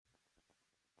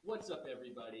What's up,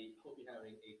 everybody? Hope you're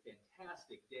having a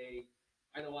fantastic day.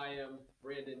 I know I am.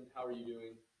 Brandon, how are you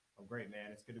doing? I'm great, man.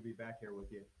 It's good to be back here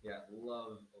with you. Yeah,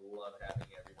 love having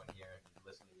everyone here and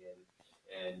listening in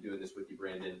and doing this with you,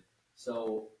 Brandon.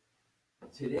 So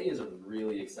today is a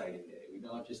really exciting day. We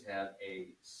don't just have a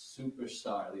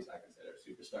superstar, at least I consider a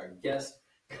superstar guest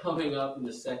coming up in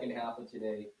the second half of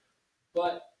today.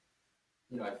 But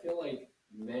I feel like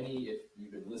many, if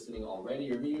you've been listening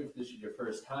already, or maybe if this is your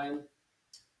first time,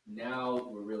 now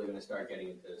we're really going to start getting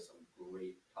into some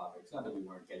great topics. Not that we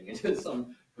weren't getting into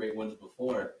some great ones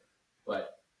before,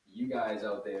 but you guys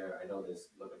out there, I know this,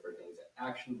 looking for things that are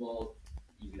actionable,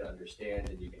 easy to understand,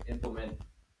 and you can implement.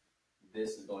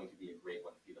 This is going to be a great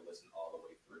one for you to listen all the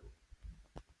way through.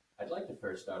 I'd like to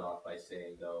first start off by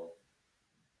saying, though,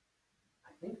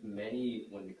 I think many,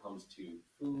 when it comes to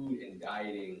food and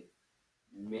dieting,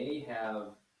 may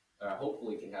have, or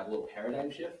hopefully can have a little paradigm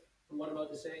shift from what I'm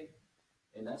about to say.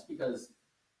 And that's because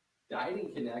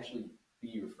dieting can actually be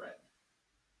your friend.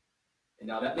 And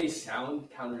now that may sound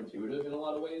counterintuitive in a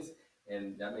lot of ways,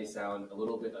 and that may sound a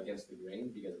little bit against the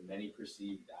grain because many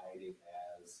perceive dieting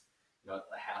as a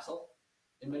hassle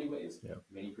in many ways. Yeah.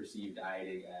 Many perceive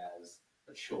dieting as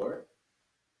a chore,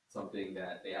 something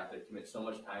that they have to commit so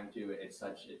much time to. It's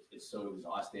so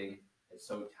exhausting. It's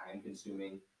so time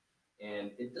consuming.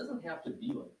 And it doesn't have to be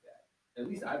like that. At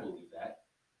least I believe that.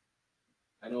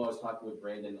 I know I was talking with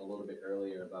Brandon a little bit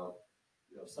earlier about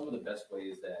some of the best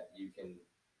ways that you can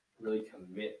really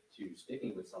commit to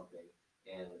sticking with something.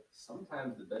 And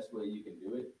sometimes the best way you can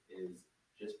do it is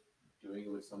just doing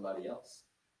it with somebody else.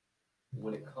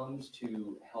 When it comes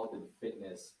to health and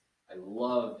fitness, I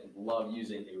love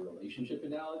using a relationship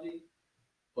analogy,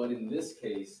 but in this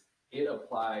case, it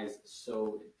applies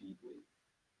so deeply.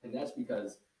 And that's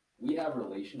because we have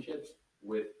relationships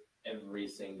with every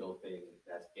single thing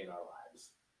that's in our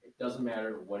lives. It doesn't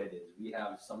matter what it is. We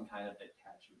have some kind of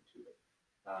attachment to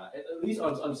it, at least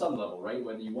on some level, right?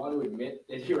 Whether you want to admit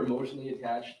that you're emotionally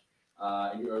attached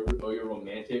or you're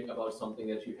romantic about something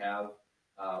that you have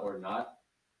or not,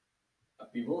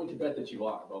 I'd be willing to bet that you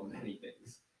are about many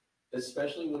things,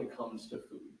 especially when it comes to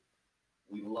food.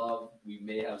 We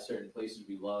may have certain places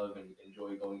we love and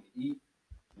enjoy going to eat.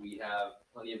 We have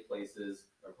plenty of places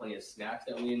or plenty of snacks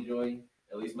that we enjoy.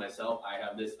 At least myself, I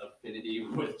have this affinity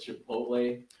with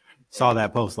Chipotle. Saw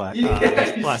that post last night.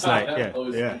 Yeah,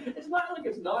 Post. yeah. It's not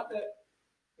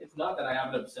that I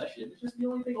have an obsession. It's just the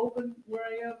only thing open where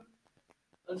I am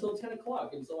until 10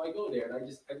 o'clock, and so I go there, and I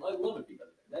love it because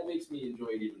of that. That makes me enjoy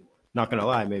it even more. Not gonna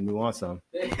lie, it made me want some.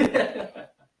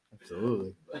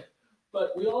 Absolutely.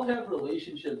 But we all have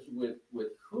relationships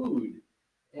with food,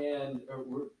 and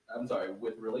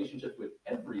with relationships with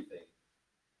everything.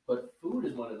 But food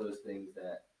is one of those things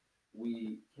that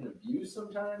we can abuse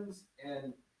sometimes,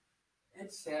 and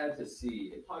it's sad to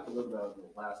see. I talked a little about in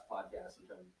the last podcast,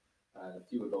 sometime a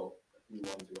few months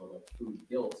ago, about food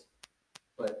guilt.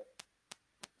 But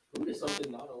food is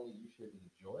something not only you should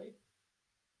enjoy,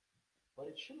 but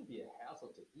it shouldn't be a hassle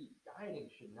to eat. Dieting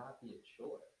should not be a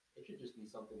chore. It should just be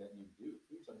something that you do.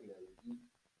 Food is something that you eat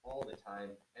all the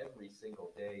time, every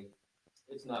single day.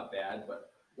 It's not bad,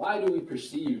 but why do we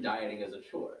perceive dieting as a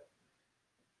chore?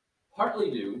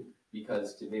 Partly due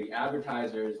because to maybe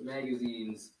advertisers,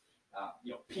 magazines,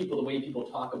 people, the way people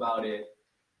talk about it,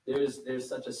 there's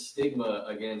such a stigma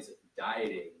against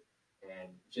dieting, and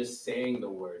just saying the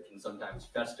word can sometimes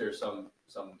fester some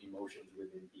emotions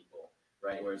within people,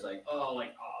 right? Where it's like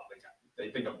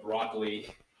they think of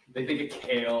broccoli, they think of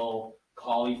kale,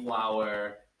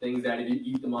 cauliflower, things that if you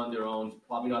eat them on their own, it's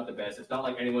probably not the best. It's not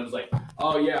like anyone's like,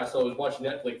 oh yeah, so I was watching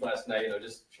Netflix last night,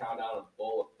 just chow down a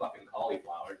bowl of fucking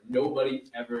cauliflower. Nobody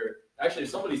ever, actually, if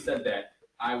somebody said that,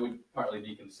 I would partly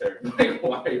be concerned. Like,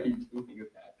 why are you doing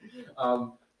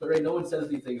that? But right, no one says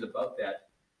these things about that.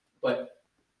 But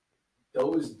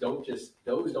those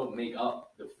don't make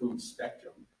up the food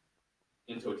spectrum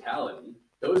in totality.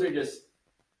 Those are just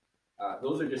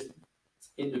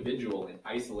individual and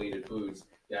isolated foods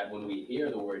that when we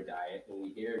hear the word diet, when we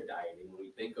hear dieting, when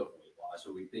we think of weight loss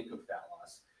or we think of fat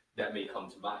loss, that may come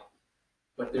to mind.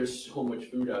 But there's so much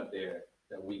food out there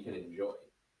that we can enjoy.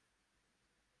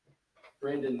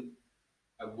 Brandon,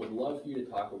 I would love for you to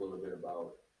talk a little bit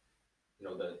about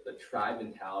the tribe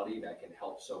mentality that can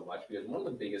help so much, because one of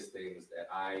the biggest things that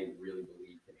I really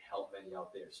believe can help many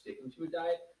out there sticking to a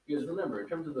diet, because remember, in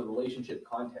terms of the relationship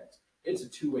context, it's a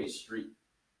two-way street.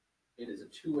 It is a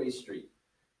two-way street.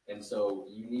 And so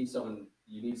you need someone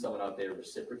out there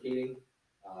reciprocating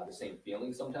the same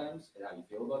feelings sometimes and how you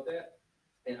feel about that.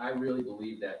 And I really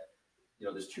believe that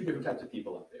there's two different types of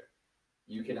people out there.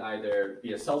 You can either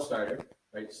be a self-starter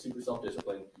right? Super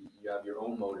self-disciplined. You have your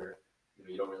own motor.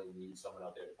 You don't really need someone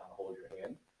out there to kind of hold your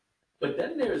hand. But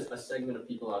then there's a segment of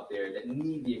people out there that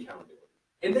need the accountability,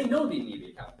 and they know they need the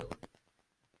accountability.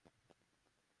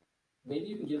 Maybe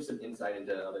you can give some insight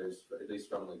into others, at least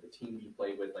from like the teams you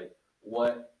play with, like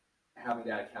what having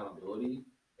that accountability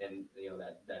and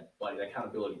that buddy, that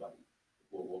accountability buddy,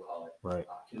 we'll call it, right,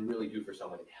 can really do for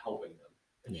someone in helping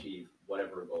them achieve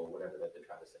whatever goal, whatever that they're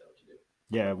trying to set out to do.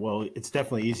 Yeah, well, it's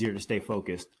definitely easier to stay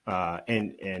focused,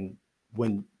 and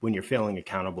when you're feeling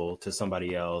accountable to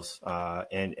somebody else,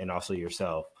 and also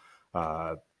yourself,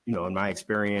 in my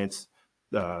experience,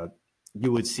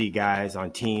 you would see guys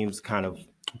on teams kind of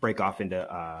break off into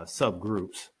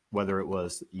subgroups, whether it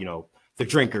was the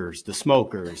drinkers, the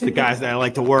smokers, the guys that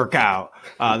like to work out,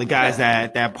 the guys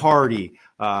that party,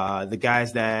 the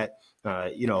guys that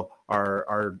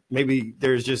are maybe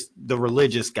there's just the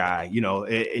religious guy,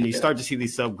 and you start to see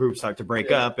these subgroups start to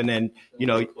break up, and then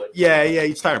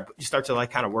you start to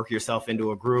like kind of work yourself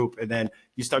into a group, and then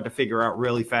you start to figure out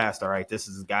really fast, all right, this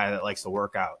is a guy that likes to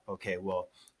work out. Okay, well,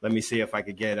 let me see if I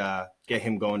could get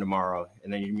him going tomorrow,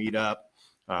 and then you meet up.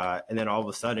 And then all of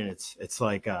a sudden it's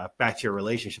like back to your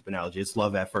relationship analogy. It's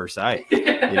love at first sight,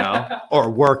 or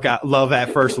love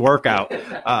at first workout.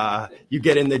 You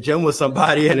get in the gym with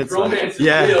somebody and it's romance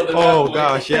like, oh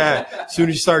gosh, yeah. As soon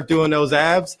as you start doing those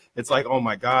abs, it's like, oh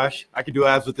my gosh, I could do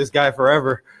abs with this guy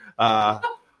forever.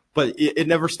 But it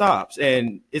never stops.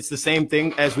 And it's the same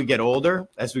thing as we get older,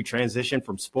 as we transition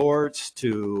from sports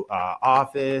to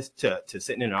office to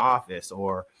sitting in an office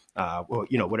or,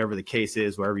 whatever the case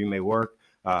is, wherever you may work.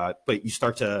 But you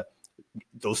start to,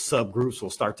 those subgroups will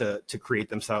start to create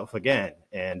themselves again.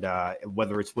 And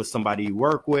whether it's with somebody you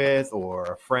work with or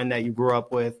a friend that you grew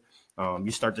up with,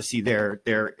 you start to see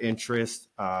their interest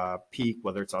peak,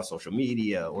 whether it's on social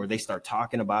media or they start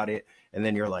talking about it. And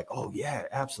then you're like, oh yeah,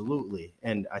 absolutely.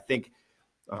 And I think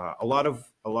a lot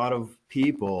of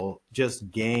people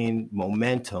just gain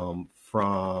momentum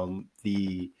from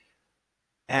the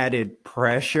added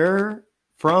pressure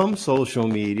from social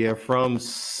media, from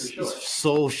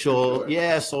social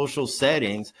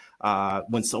settings.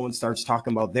 When someone starts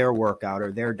talking about their workout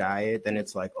or their diet, then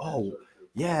it's like, oh,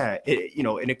 yeah,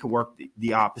 and it can work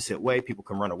the opposite way. People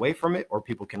can run away from it, or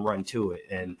people can run to it.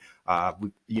 And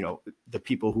the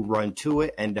people who run to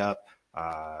it end up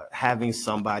having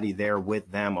somebody there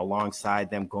with them,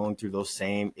 alongside them, going through those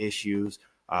same issues.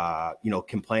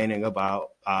 Complaining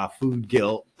about food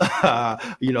guilt,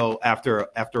 after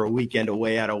a weekend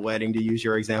away at a wedding, to use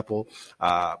your example.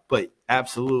 But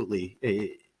absolutely,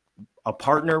 a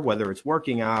partner, whether it's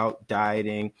working out,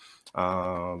 dieting,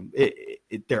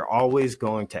 they're always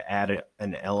going to add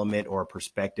an element or a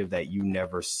perspective that you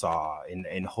never saw.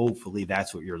 And hopefully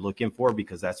that's what you're looking for,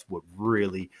 because that's what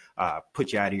really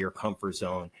puts you out of your comfort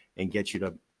zone and gets you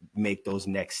to make those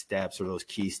next steps or those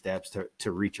key steps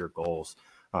to reach your goals.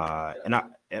 And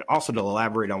also to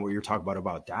elaborate on what you're talking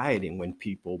about dieting,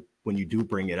 when you do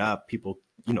bring it up, people,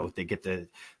 they get the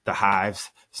hives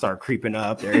start creeping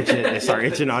up, they start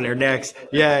itching on their necks.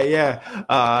 Yeah.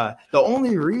 The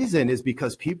only reason is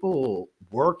because people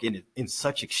work in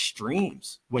such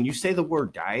extremes. When you say the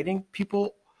word dieting,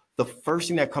 the first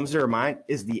thing that comes to their mind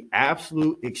is the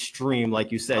absolute extreme,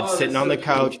 like you said, sitting on the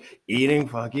couch, eating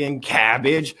fucking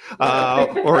cabbage,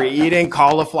 or eating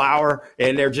cauliflower,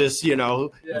 and they're just, a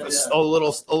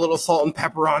little salt and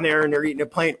pepper on there, and they're eating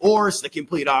it plain. Or it's the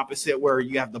complete opposite, where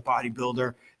you have the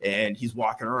bodybuilder and he's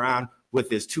walking around with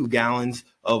his 2 gallons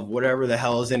of whatever the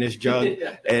hell is in his jug,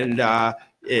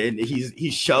 and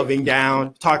he's shoving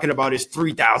down, talking about his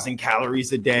 3,000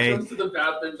 calories a day. Comes to the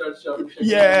bathroom, starts shoving.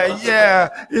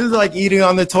 Yeah. It's like eating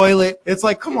on the toilet. It's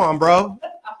like, come on, bro.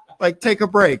 Like, take a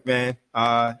break, man.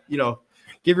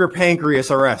 Give your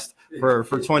pancreas a rest for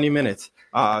 20 minutes.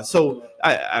 So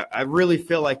I really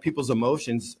feel like people's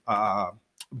emotions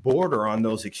border on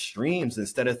those extremes,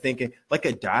 instead of thinking like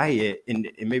a diet. And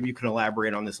maybe you can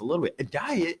elaborate on this a little bit. A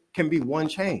diet can be one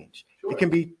change. It can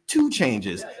be 2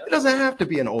 changes. It doesn't have to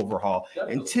be an overhaul.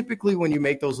 Definitely. And typically when you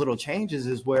make those little changes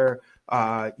is where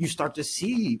you start to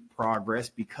see progress,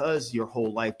 because your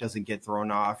whole life doesn't get thrown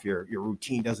off. Your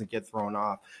routine doesn't get thrown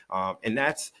off. And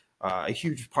that's a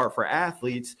huge part for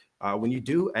athletes. When you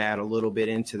do add a little bit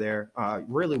into there,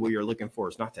 really what you're looking for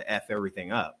is not to F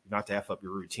everything up, not to F up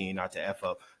your routine, not to F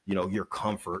up, your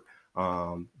comfort.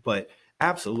 But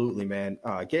absolutely, man.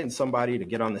 Getting somebody to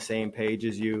get on the same page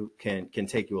as you can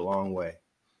take you a long way.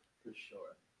 For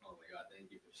sure. Oh my God,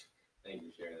 thank you for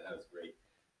sharing that. That was great.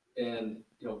 And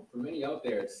for many out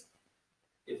there, it's,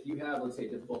 if you have, let's say, a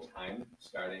difficult time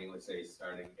starting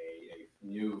a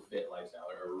new fit lifestyle,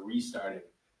 or restarting,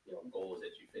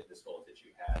 fitness goals that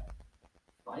you had,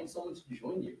 find someone to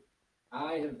join you.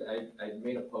 I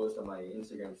made a post on my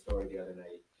Instagram story the other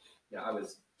night. Yeah, I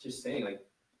was just saying, like,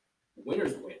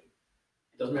 winners win.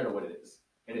 It doesn't matter what it is.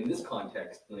 And in this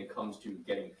context, when it comes to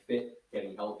getting fit,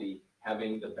 getting healthy,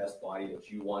 having the best body that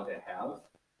you want to have,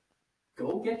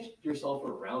 go get yourself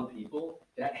around people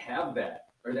that have that,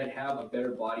 or that have a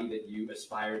better body that you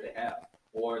aspire to have,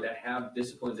 or that have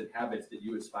disciplines and habits that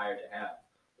you aspire to have,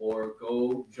 or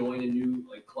go join a new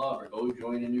club, or go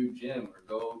join a new gym, or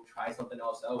go try something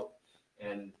else out,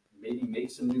 and maybe make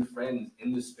some new friends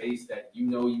in the space that you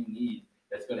know you need.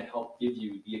 That's going to help give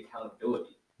you the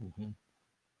accountability. Mm-hmm.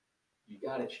 You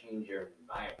got to change your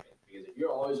environment, because if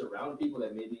you're always around people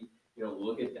that maybe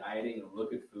look at dieting and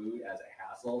look at food as a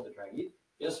hassle to try and eat,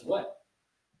 guess what?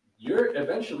 You're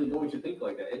eventually going to think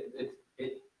like that.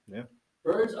 Yeah.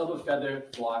 Birds of a feather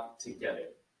flock together.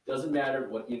 Doesn't matter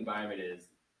what the environment is.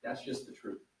 That's just the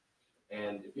truth.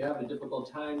 And if you're having a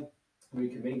difficult time when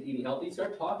you're committing to eating healthy,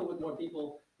 start talking with more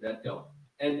people that don't.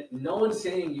 And no one's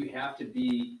saying you have to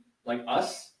be like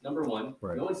us, number one.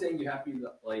 Right. No one's saying you have to be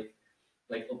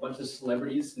like a bunch of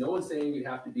celebrities. No one's saying you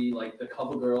have to be like the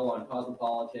cover girl on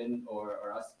Cosmopolitan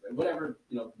or us, whatever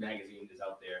magazine is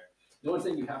out there. No one's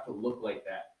saying you have to look like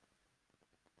that.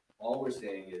 All we're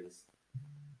saying is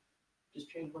just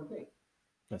change one thing.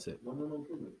 That's it. One little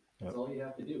improvement. That's Yep. all you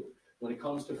have to do. When it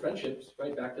comes to friendships,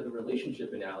 right back to the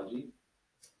relationship analogy,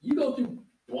 you go through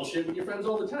bullshit with your friends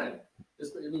all the time.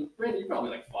 Brandon, you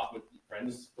probably fought with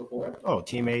friends before. Oh,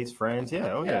 teammates, friends.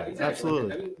 Yeah. Oh, yeah. Exactly.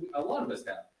 Absolutely. A lot of us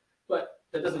have. But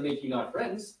that doesn't make you not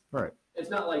friends. Right. It's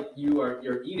not like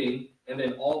you're eating and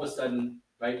then all of a sudden,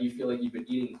 right, you feel like you've been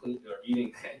eating clean or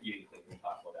eating clean. We'll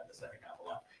talk about that in the second half a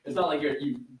lot. It's not like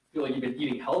you feel like you've been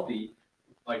eating healthy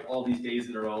like all these days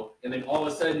in a row, and then all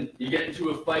of a sudden you get into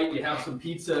a fight, you have some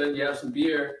pizza and you have some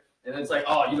beer, and then it's like,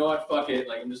 oh, you know what, fuck it,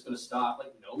 I'm just gonna stop.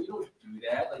 No, you don't do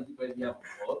that. When you have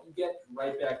a blow up, you get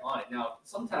right back on it. Now,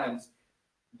 sometimes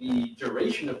the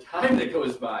duration of time that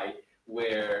goes by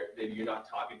where maybe you're not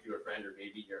talking to a friend, or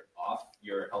maybe you're off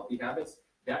your healthy habits,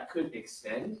 that could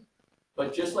extend.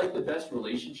 But just like the best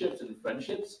relationships and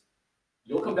friendships,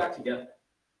 you'll come back together.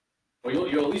 Or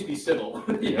you'll at least be civil.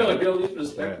 You'll at least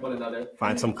respect one another.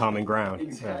 Find some common ground.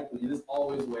 Exactly. Yeah. There's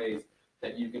always ways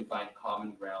that you can find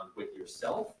common ground with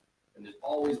yourself, and there's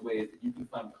always ways that you can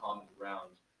find common ground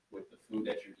with the food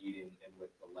that you're eating and with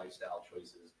the lifestyle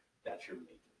choices that you're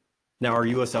making. Now, are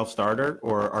you a self-starter,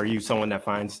 or are you someone that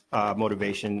finds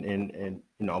motivation in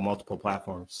multiple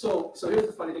platforms? So here's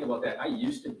the funny thing about that. I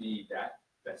used to be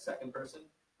that second person,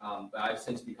 but I've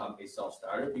since become a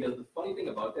self-starter, because the funny thing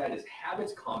about that is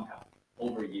habits compound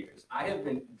over years. I have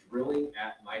been drilling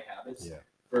at my habits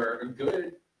for a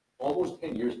good almost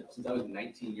 10 years now, since I was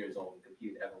 19 years old and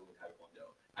competed heavily in Taekwondo.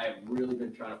 I have really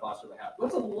been trying to foster my habits. But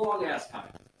it's a long-ass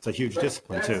time. It's a huge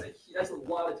discipline, too. That's a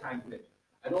lot of time commitment.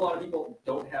 I know a lot of people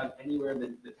don't have anywhere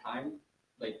the time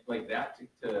like that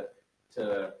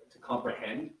to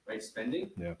comprehend, right,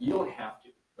 spending. Yeah. You don't have to,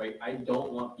 right? I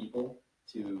don't want people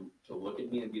to look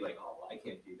at me and be like, oh, well, I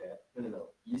can't do that. No.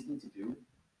 You just need to do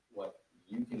what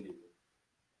you can do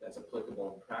that's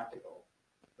applicable and practical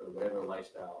for whatever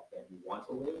lifestyle that you want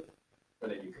to live, or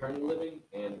that you're currently living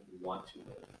and want to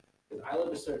live. Because I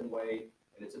live a certain way,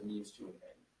 and it's a means to an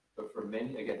end. But for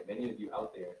many of you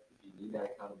out there, if you need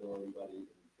that accountability buddy,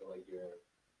 and you feel like you're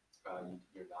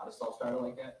not a self-starter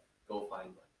like that, go find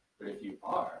one. But if you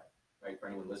are, right, for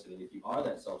anyone listening, if you are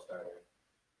that self-starter,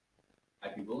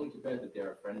 I'd be willing to bet that there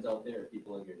are friends out there,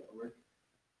 people in your network,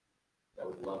 that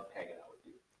would love hanging out with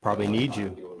you. Probably need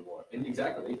you. And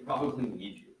exactly, they probably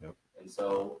need you. Yep. And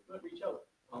so reach out,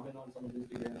 comment on someone's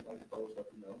Instagram, like a post, let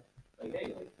them know.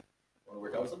 Hey, want to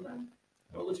work out sometime?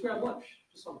 Well, let's grab lunch.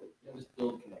 Just something. Just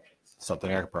build connections.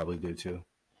 Something I could probably do too.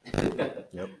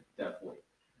 Yep. Definitely.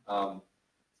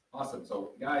 Awesome.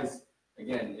 So guys,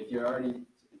 again, if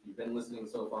you've been listening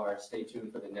so far, stay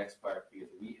tuned for the next part, because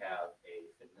we have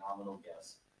a phenomenal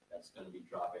guest that's going to be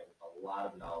dropping a lot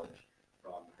of knowledge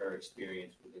from her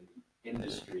experience within the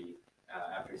industry.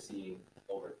 After seeing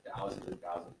over thousands and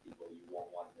thousands of people, you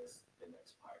won't want to miss the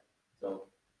next part. So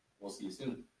we'll see you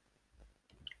soon.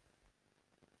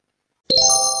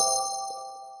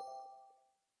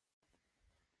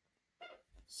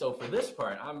 So for this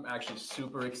part, I'm actually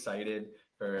super excited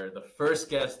for the first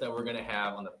guest that we're going to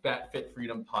have on the Fat Fit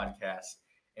Freedom podcast.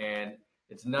 And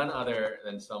it's none other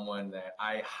than someone that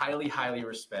I highly, highly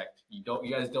respect. You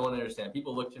guys don't understand.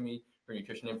 People look to me for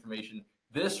nutrition information.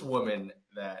 This woman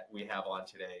that we have on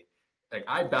today,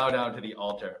 I bow down to the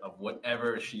altar of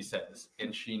whatever she says,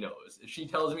 and she knows. If she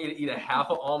tells me to eat a half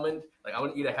an almond, I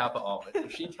want to eat a half an almond.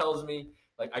 If she tells me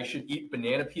I should eat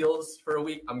banana peels for a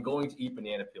week, I'm going to eat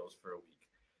banana peels for a week.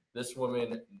 This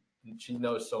woman, she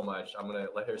knows so much. I'm gonna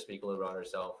let her speak a little bit on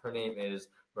herself. Her name is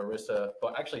Marissa.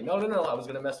 But actually, no. I was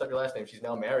gonna mess up your last name. She's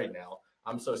now married now.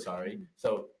 I'm so sorry.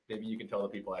 So maybe you can tell the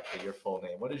people actually your full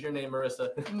name. What is your name,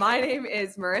 Marissa? My name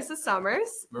is Marissa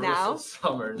Summers. Marissa now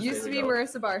Summers. used to be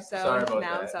Marissa Barstow. Sorry about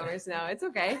now that. Summers. No, it's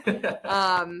okay.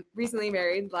 Recently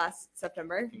married last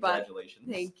September. Congratulations.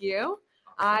 But thank you.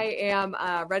 I am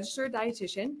a registered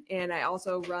dietitian, and I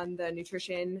also run the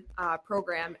nutrition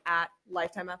program at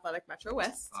Lifetime Athletic Metro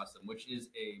West. Awesome, which is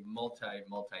a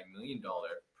multi-million-dollar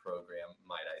program,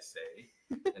 might I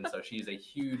say. And so she's a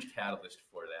huge catalyst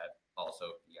for that. Also,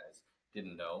 if you guys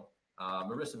didn't know,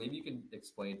 Marissa, maybe you can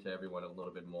explain to everyone a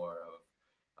little bit more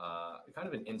of kind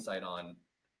of an insight on,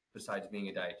 besides being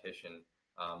a dietitian,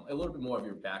 a little bit more of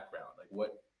your background, like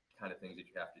what kind of things did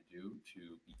you have to do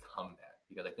to become that?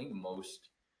 Because I think most,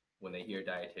 when they hear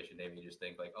dietitian, they may just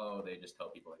think like, oh, they just tell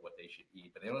people like what they should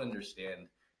eat, but they don't understand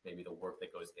maybe the work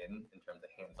that goes in terms of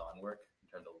hands-on work, in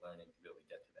terms of learning to be able to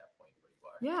get to that point where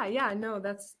you are. Yeah, no,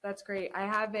 that's great. I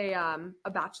have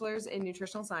a bachelor's in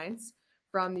nutritional science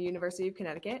from the University of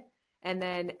Connecticut. And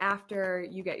then after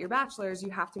you get your bachelor's,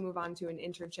 you have to move on to an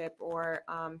internship, or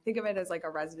think of it as like a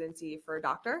residency for a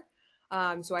doctor.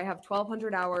 So I have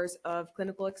 1,200 hours of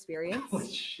clinical experience.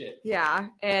 Holy shit. Yeah,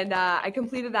 and I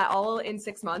completed that all in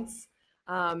 6 months.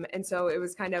 And so it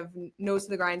was kind of nose to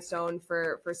the grindstone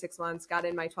for 6 months, got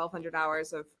in my 1,200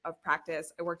 hours of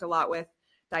practice. I worked a lot with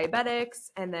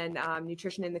diabetics and then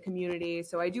nutrition in the community.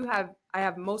 So I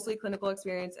have mostly clinical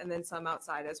experience and then some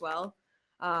outside as well.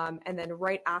 And then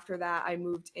right after that, I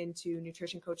moved into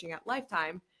nutrition coaching at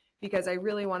Lifetime because I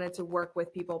really wanted to work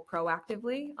with people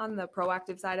proactively on the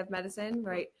proactive side of medicine,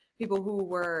 right? People who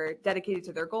were dedicated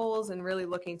to their goals and really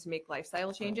looking to make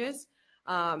lifestyle changes.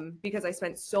 Because I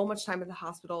spent so much time at the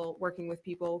hospital working with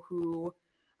people who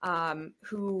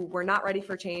were not ready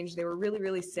for change. They were really,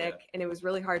 really sick, and it was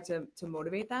really hard to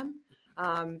motivate them.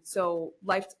 So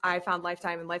I found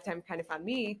Lifetime, and Lifetime kind of found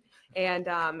me, and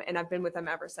I've been with them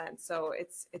ever since. So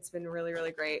it's been really,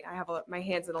 really great. I have my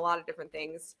hands in a lot of different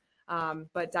things,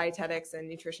 but dietetics and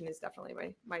nutrition is definitely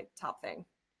my top thing.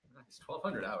 Nice.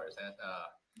 1,200 hours at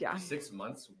yeah. 6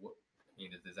 months. I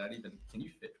mean, is that even, can you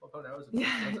fit 1,200 hours?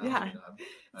 Yeah.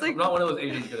 I'm not one of those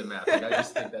Asians good at math. Like, I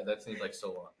just think that seems like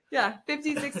so long. Yeah,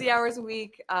 50, 60 hours a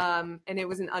week. And it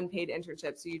was an unpaid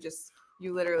internship. So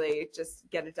you literally just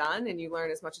get it done and you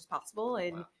learn as much as possible.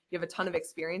 And you have a ton of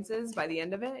experiences by the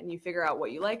end of it. And you figure out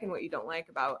what you like and what you don't like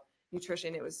about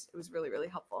nutrition. It was really, really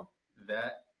helpful.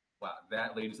 That,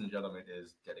 ladies and gentlemen,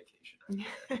 is dedication right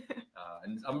there.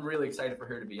 And I'm really excited for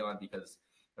her to be on because,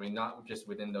 I mean, not just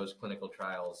within those clinical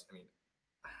trials. I mean,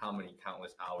 how many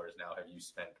countless hours now have you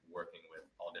spent working with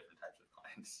all different types of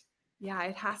clients? Yeah,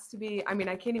 it has to be. I mean,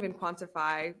 I can't even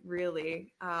quantify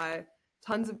really.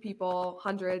 Tons of people,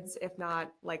 hundreds, if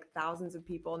not like thousands of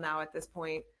people now at this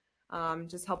point,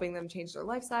 just helping them change their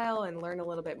lifestyle and learn a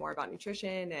little bit more about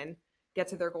nutrition and get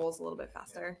to their goals a little bit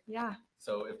faster. Yeah.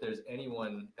 So if there's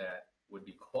anyone that would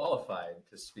be qualified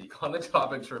to speak on the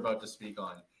topics we're about to speak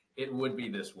on, it would be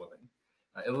this woman,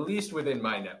 at least within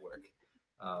my network.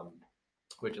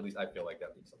 Which at least I feel like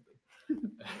that means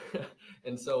something.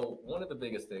 And so one of the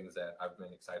biggest things that I've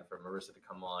been excited for Marissa to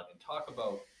come on and talk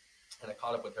about, and I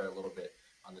caught up with her a little bit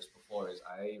on this before, is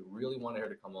I really wanted her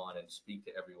to come on and speak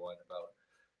to everyone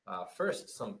about,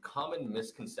 first, some common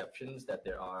misconceptions that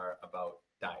there are about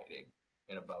dieting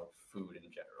and about food in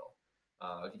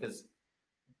general. Because,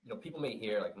 people may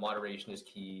hear like moderation is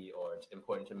key, or it's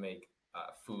important to make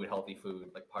healthy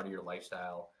food, like part of your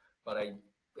lifestyle. But I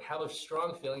have a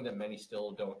strong feeling that many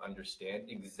still don't understand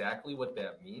exactly what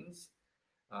that means.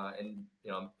 And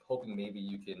I'm hoping maybe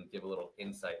you can give a little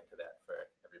insight into that for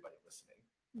everybody listening.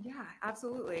 Yeah,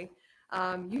 absolutely.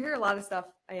 You hear a lot of stuff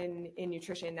in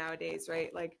nutrition nowadays,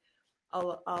 right? Like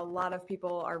a lot of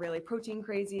people are really protein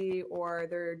crazy, or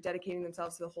they're dedicating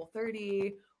themselves to the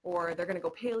Whole30, or they're going to go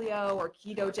paleo or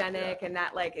ketogenic, and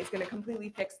that like is going to completely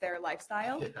fix their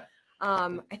lifestyle. Yeah.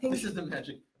 I think this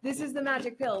is the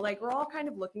magic pill. Like we're all kind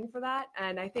of looking for that.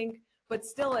 And I think, but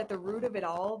still at the root of it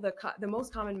all, the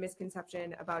most common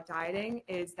misconception about dieting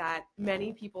is that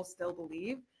many people still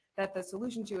believe that the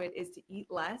solution to it is to eat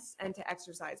less and to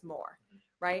exercise more,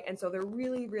 right? And so they're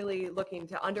really, really looking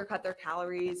to undercut their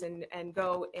calories and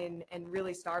go in and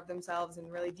really starve themselves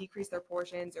and really decrease their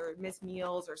portions or miss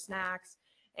meals or snacks.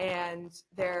 And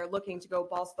they're looking to go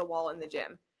balls to the wall in the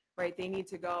gym, right? They need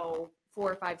to go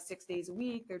 4 or 5, 6 days a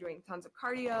week. They're doing tons of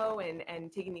cardio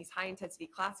and taking these high intensity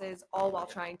classes, all while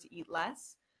trying to eat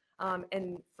less.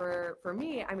 And for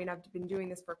me, I mean, I've been doing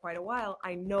this for quite a while.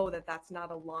 I know that that's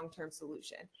not a long-term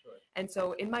solution. Sure. And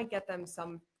so it might get them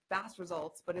some fast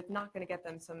results, but it's not going to get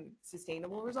them some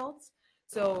sustainable results.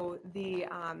 So the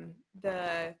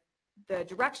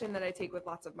direction that I take with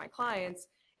lots of my clients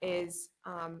is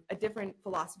a different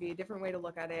philosophy, a different way to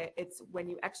look at it. It's when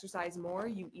you exercise more,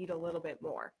 you eat a little bit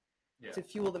more to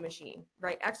fuel the machine,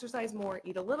 right? Exercise more,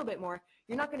 eat a little bit more.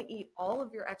 You're not going to eat all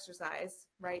of your exercise,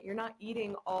 right? You're not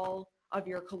eating all of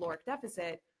your caloric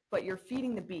deficit, but you're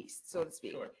feeding the beast, so to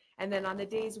speak. Sure. And then on the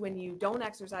days when you don't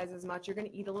exercise as much, you're going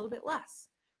to eat a little bit less,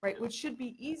 right? Which should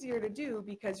be easier to do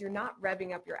because you're not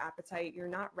revving up your appetite. You're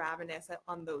not ravenous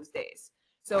on those days.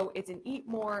 So it's an eat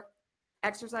more,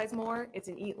 exercise more. It's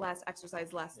an eat less,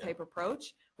 exercise less type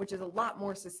approach, which is a lot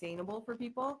more sustainable for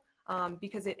people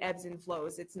because it ebbs and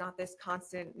flows. It's not this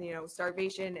constant,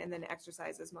 starvation and then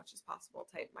exercise as much as possible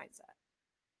type mindset.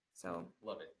 So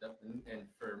love it. And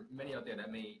for many out there,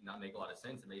 that may not make a lot of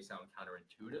sense. It may sound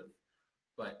counterintuitive,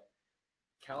 but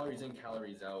calories in,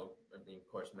 calories out. I mean, of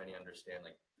course, many understand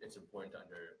like it's important to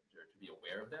be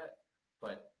aware of that.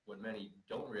 But what many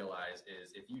don't realize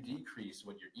is if you decrease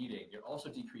what you're eating, you're also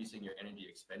decreasing your energy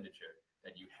expenditure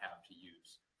that you have to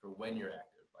use for when you're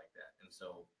active like that. And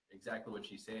so exactly what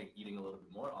she's saying, eating a little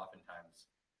bit more oftentimes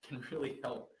can really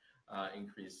help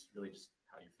increase really just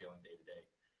how you're feeling day to day.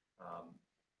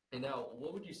 And now,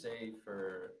 what would you say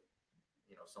for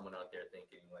someone out there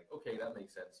thinking like, okay, that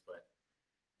makes sense, but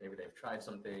maybe they've tried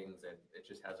some things and it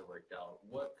just hasn't worked out.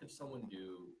 What could someone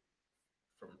do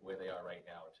from where they are right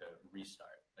now to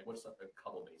restart? Like, what's a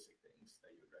couple basic things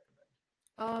that you would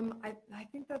recommend? I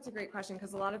think that's a great question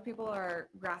because a lot of people are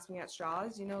grasping at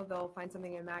straws. They'll find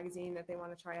something in a magazine that they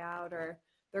want to try out, or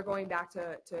they're going back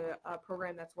to a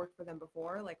program that's worked for them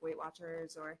before, like Weight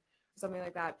Watchers or something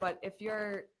like that. But if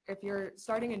you're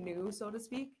starting anew, so to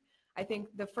speak, I think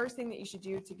the first thing that you should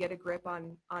do to get a grip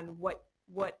on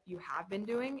what you have been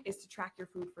doing is to track your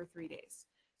food for 3 days.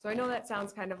 So I know that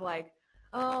sounds kind of like,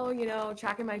 oh,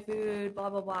 tracking my food, blah,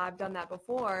 blah, blah. I've done that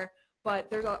before,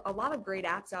 but there's a lot of great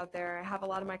apps out there. I have a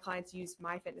lot of my clients use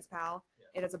MyFitnessPal.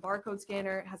 It has a barcode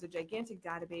scanner. It has a gigantic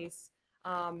database.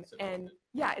 And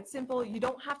yeah, it's simple. You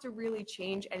don't have to really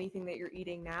change anything that you're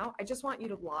eating now. I just want you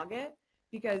to log it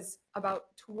because about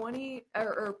 20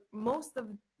 or most of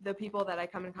the people that I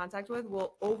come in contact with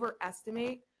will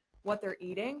overestimate what they're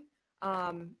eating.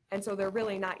 And so they're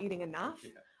really not eating enough.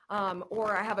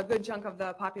 Or I have a good chunk of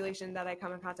the population that I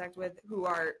come in contact with who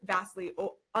are vastly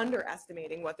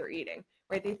underestimating what they're eating,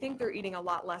 right? They think they're eating a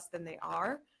lot less than they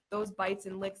are. Those bites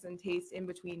and licks and tastes in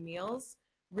between meals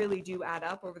really do add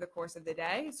up over the course of the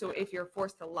day. So if you're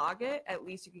forced to log it, at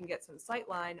least you can get some sight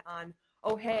line on,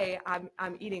 oh, hey, I'm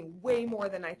eating way more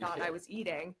than I thought I was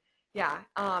eating. Yeah.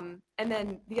 And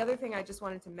then the other thing I just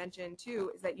wanted to mention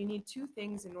too is that you need two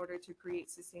things in order to create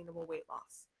sustainable weight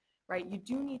loss, right? You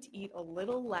do need to eat a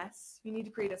little less. You need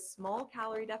to create a small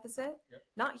calorie deficit,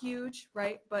 not huge,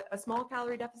 right? But a small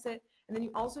calorie deficit. And then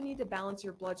you also need to balance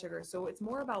your blood sugar. So it's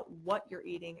more about what you're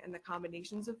eating and the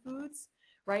combinations of foods,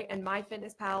 right? And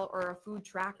MyFitnessPal or a food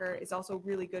tracker is also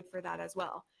really good for that as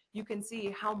well. You can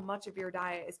see how much of your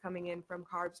diet is coming in from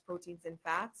carbs, proteins, and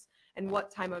fats, and what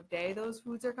time of day those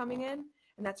foods are coming in.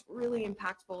 And that's really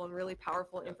impactful and really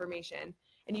powerful information.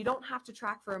 And you don't have to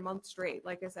track for a month straight.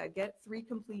 Like I said, get 3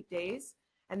 complete days,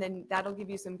 and then that'll give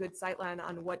you some good sightline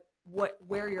on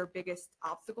where your biggest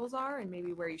obstacles are and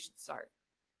maybe where you should start.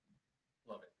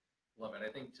 Love it. Love it.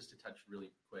 I think just to touch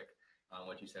really quick on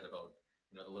what you said about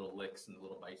the little licks and the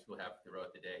little bites we'll have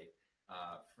throughout the day.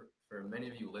 For many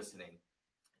of you listening,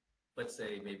 let's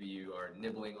say maybe you are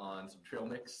nibbling on some trail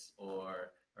mix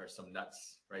or some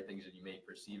nuts, right? Things that you may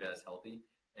perceive as healthy,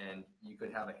 and you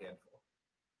could have a handful.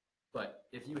 But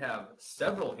if you have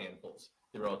several handfuls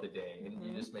throughout the day, and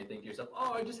you just may think to yourself,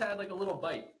 oh, I just had like a little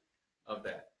bite of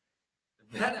that.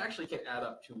 That actually can add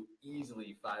up to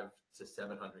easily 500 to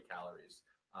 700 calories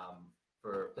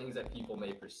for things that people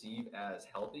may perceive as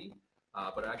healthy,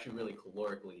 but are actually really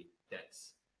calorically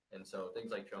dense. And so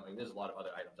things like trail mix, there's a lot of other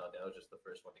items out there. That was just the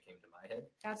first one that came to my head.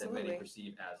 Absolutely. That many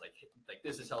perceive as like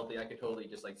this is healthy. I could totally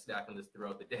just like snack on this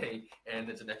throughout the day, and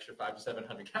it's an extra 500 to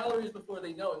 700 calories before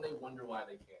they know, and they wonder why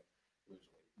they can't lose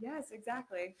weight. Yes,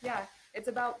 exactly. Yeah, it's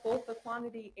about both the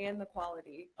quantity and the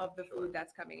quality of the food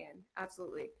that's coming in.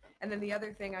 Absolutely. And then the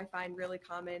other thing I find really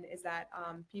common is that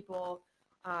people,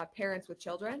 parents with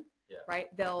children,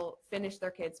 right? They'll finish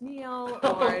their kid's meal,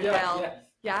 or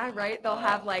they'll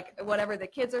have like whatever the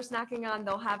kids are snacking on.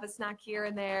 They'll have a snack here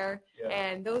and there,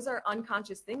 and those are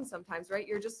unconscious things sometimes, right?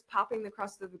 You're just popping the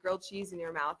crust of the grilled cheese in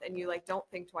your mouth, and you like don't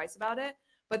think twice about it.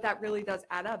 But that really does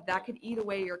add up. That could eat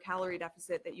away your calorie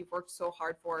deficit that you've worked so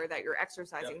hard for, that you're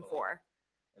exercising for.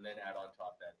 And then add on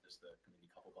top that just maybe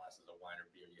a couple glasses of wine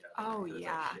or beer you have. Oh, yeah.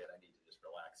 yeah. Like, shit, I need to just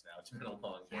relax relax now. It's been a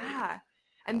long day. Yeah.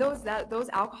 And those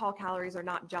alcohol calories are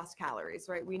not just calories,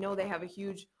 right? We know they have a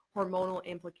huge hormonal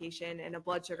implication and a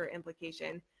blood sugar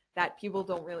implication that people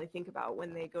don't really think about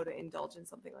when they go to indulge in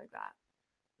something like that.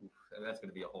 Oof, and that's going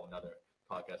to be a whole nother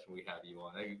podcast when we have you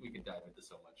on. We can dive into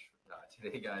so much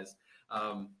today, guys.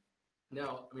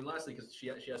 Now, I mean, lastly, because she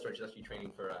has started, she's actually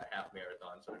training for a half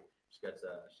marathon, so she got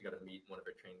to meet one of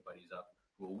her training buddies up,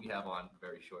 who we have on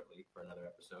very shortly for another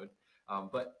episode.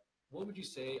 But what would you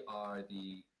say are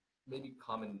the maybe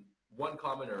one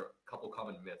common or a couple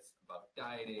common myths about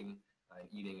dieting and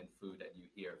eating and food that you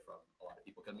hear from a lot of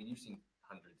people? Because I mean, you've seen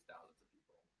hundreds, thousands of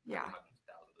people, Yeah. hundreds of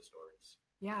thousands of stories.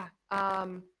 Yeah.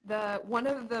 The one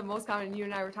of the most common, you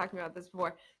and I were talking about this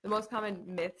before, the most common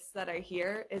myths that I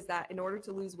hear is that in order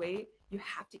to lose weight, you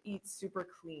have to eat super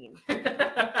clean.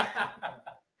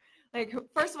 Like,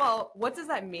 first of all, what does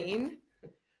that mean?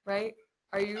 Right?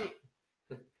 Are you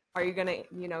gonna, are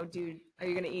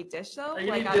you gonna eat dish soap?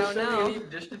 Like, I don't know. Are you gonna eat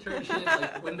dish detergent,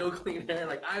 like window cleaner?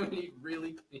 Like, I'm gonna eat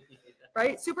really clean.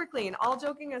 Right? Super clean. All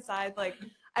joking aside, like,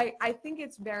 I think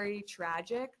it's very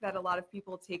tragic that a lot of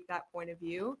people take that point of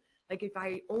view. Like, if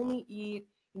I only eat,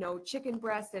 chicken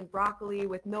breast and broccoli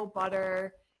with no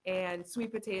butter and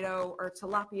sweet potato or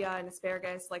tilapia and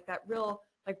asparagus, like that real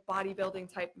like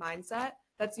bodybuilding type mindset,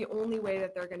 that's the only way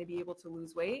that they're going to be able to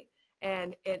lose weight.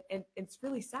 And it's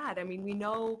really sad. I mean,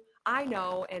 I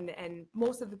know, and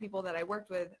most of the people that I worked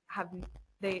with have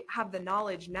the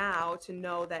knowledge now to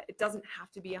know that it doesn't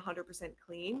have to be 100%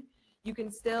 clean. You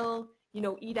can still,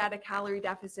 eat at a calorie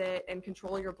deficit and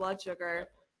control your blood sugar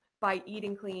by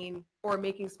eating clean or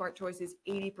making smart choices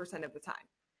 80% of the time.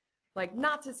 Like,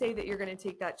 not to say that you're going to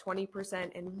take that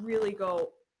 20% and really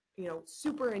go,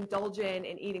 super indulgent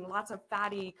and eating lots of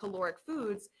fatty caloric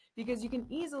foods, because you can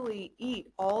easily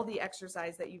eat all the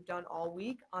exercise that you've done all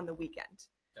week on the weekend.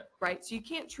 Right? So you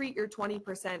can't treat your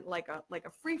 20% like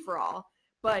a free-for-all,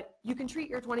 but you can treat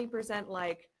your 20%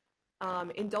 like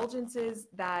indulgences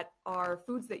that are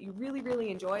foods that you really, really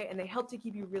enjoy, and they help to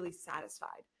keep you really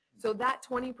satisfied. So that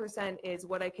 20% is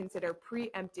what I consider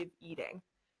preemptive eating.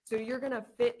 So you're going to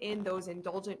fit in those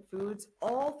indulgent foods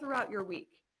all throughout your week.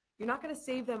 You're not going to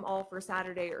save them all for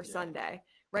Saturday or Sunday,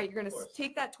 right? You're going to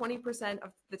take that 20%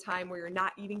 of the time where you're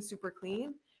not eating super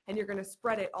clean, and you're going to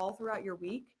spread it all throughout your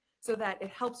week so that it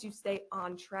helps you stay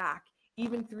on track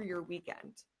even through your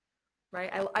weekend,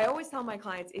 right? I always tell my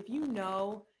clients, if you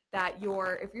know that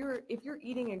if you're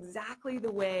eating exactly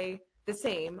the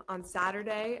same on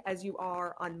Saturday as you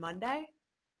are on Monday,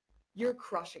 you're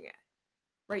crushing it,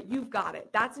 right? You've got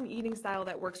it. That's an eating style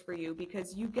that works for you,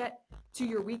 because you get to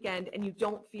your weekend and you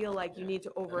don't feel like you need to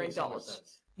overindulge.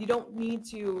 You don't need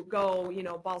to go,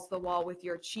 balls to the wall with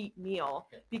your cheat meal,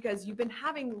 because you've been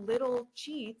having little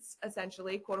cheats,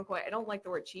 essentially, quote unquote. I don't like the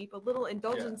word cheat, but little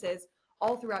indulgences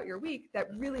all throughout your week that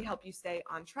really help you stay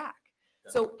on track.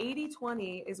 So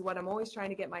 80-20 is what I'm always trying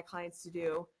to get my clients to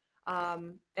do.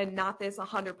 And not this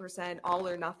 100% all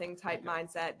or nothing type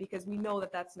mindset, because we know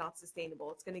that that's not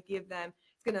sustainable. It's going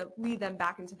to lead them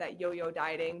back into that yo-yo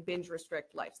dieting, binge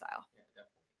restrict lifestyle. Yeah, definitely.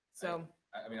 So,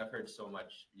 I mean, I've heard so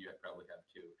much, you probably have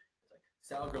too. It's like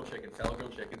salad, grilled chicken, salad,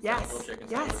 grilled chicken, Yes, salad, grilled chicken,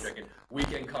 yes. salad, grilled chicken.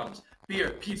 Weekend comes,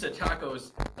 beer, pizza,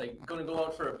 tacos, like gonna go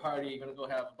out for a party, gonna go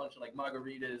have a bunch of like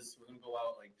margaritas. We're gonna go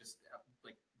out, like just have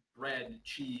like bread,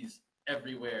 cheese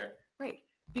everywhere. Right.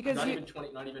 Because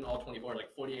not even all 24,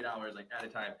 like 48 hours, like at a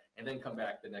time, and then come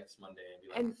back the next Monday and be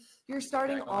like, and you're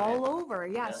starting all over.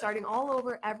 Yeah, starting all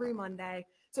over every Monday.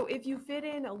 So if you fit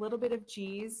in a little bit of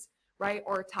cheese, right,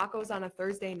 or tacos on a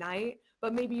Thursday night,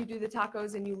 but maybe you do the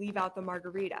tacos and you leave out the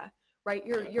margarita, right?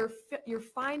 You're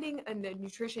finding a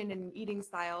nutrition and eating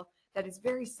style that is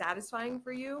very satisfying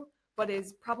for you, but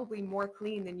is probably more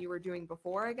clean than you were doing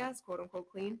before, I guess, quote unquote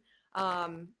clean.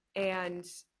 And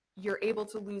you're able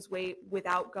to lose weight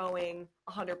without going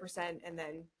 100% and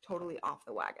then totally off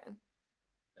the wagon.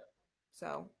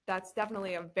 So that's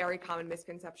definitely a very common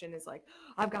misconception, is like,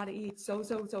 I've got to eat so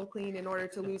clean in order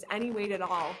to lose any weight at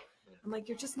all. I'm like,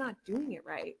 you're just not doing it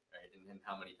right. Right. And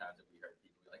how many times have we heard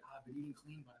people be like, I've been eating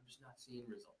clean, but I'm just not seeing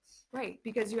results. Right.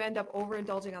 Because you end up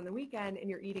overindulging on the weekend and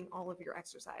you're eating all of your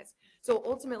exercise. So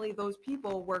ultimately, those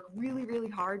people work really, really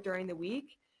hard during the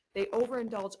week. They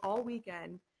overindulge all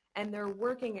weekend, and they're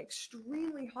working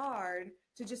extremely hard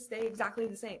to just stay exactly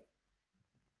the same.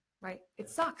 Right? It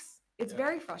sucks. It's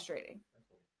very frustrating.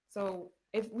 So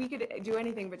if we could do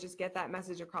anything but just get that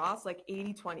message across, like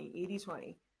 80-20,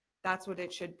 80-20, that's what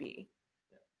it should be.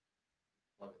 Yeah.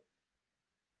 Love it.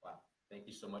 Wow. Thank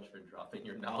you so much for dropping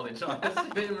your knowledge on us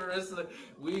today, Marissa.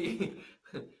 We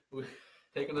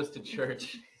taking us to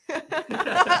church.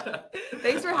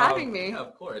 Thanks for having me. Yeah,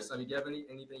 of course. I mean, do you have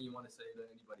anything you want to say to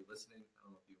anybody listening? I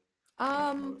don't know if you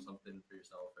want to something for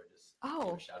yourself or just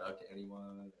give a shout out to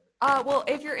anyone. Well,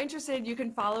 if you're interested, you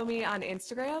can follow me on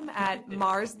Instagram at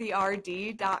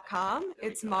marstherd.com.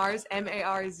 It's Mars,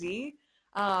 M-A-R-Z.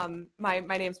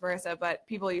 My name's Marissa, but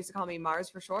people used to call me Mars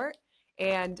for short.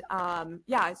 And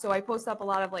yeah, so I post up a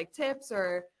lot of like tips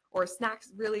or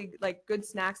snacks, really like good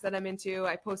snacks that I'm into.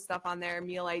 I post stuff on there,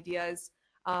 meal ideas.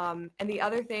 And the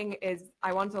other thing is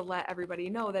I want to let everybody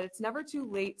know that it's never too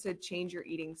late to change your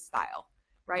eating style,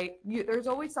 right? There's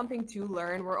always something to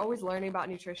learn. We're always learning about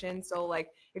nutrition. So like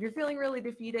if you're feeling really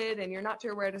defeated and you're not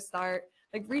sure where to start,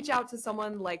 like reach out to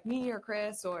someone like me or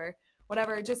Chris or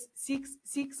whatever. Just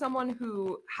seek someone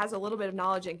who has a little bit of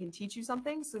knowledge and can teach you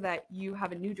something so that you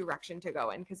have a new direction to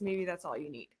go in, because maybe that's all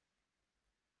you need.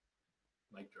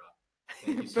 Mic drop.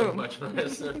 Thank you so much,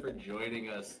 Marissa, for joining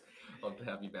us. Hope to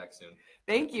have you back soon.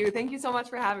 Thank you. Thank you so much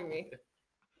for having me.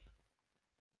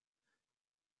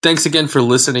 Thanks again for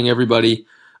listening, everybody.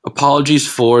 Apologies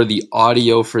for the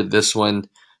audio for this one.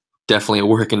 Definitely a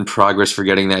work in progress for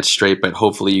getting that straight, but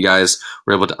hopefully you guys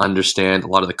were able to understand a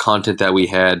lot of the content that we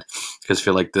had, because I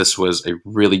feel like this was a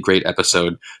really great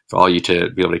episode for all you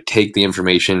to be able to take the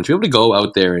information, to be able to go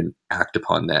out there and act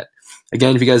upon that.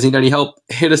 Again, if you guys need any help,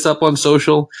 hit us up on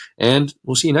social, and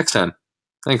we'll see you next time.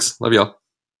 Thanks. Love y'all.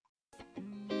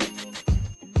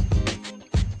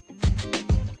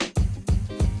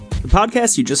 The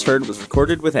podcast you just heard was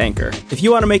recorded with Anchor. If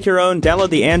you want to make your own, download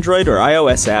the Android or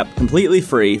iOS app completely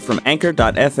free from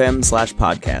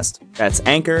anchor.fm/podcast. That's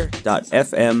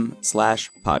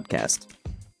anchor.fm/podcast.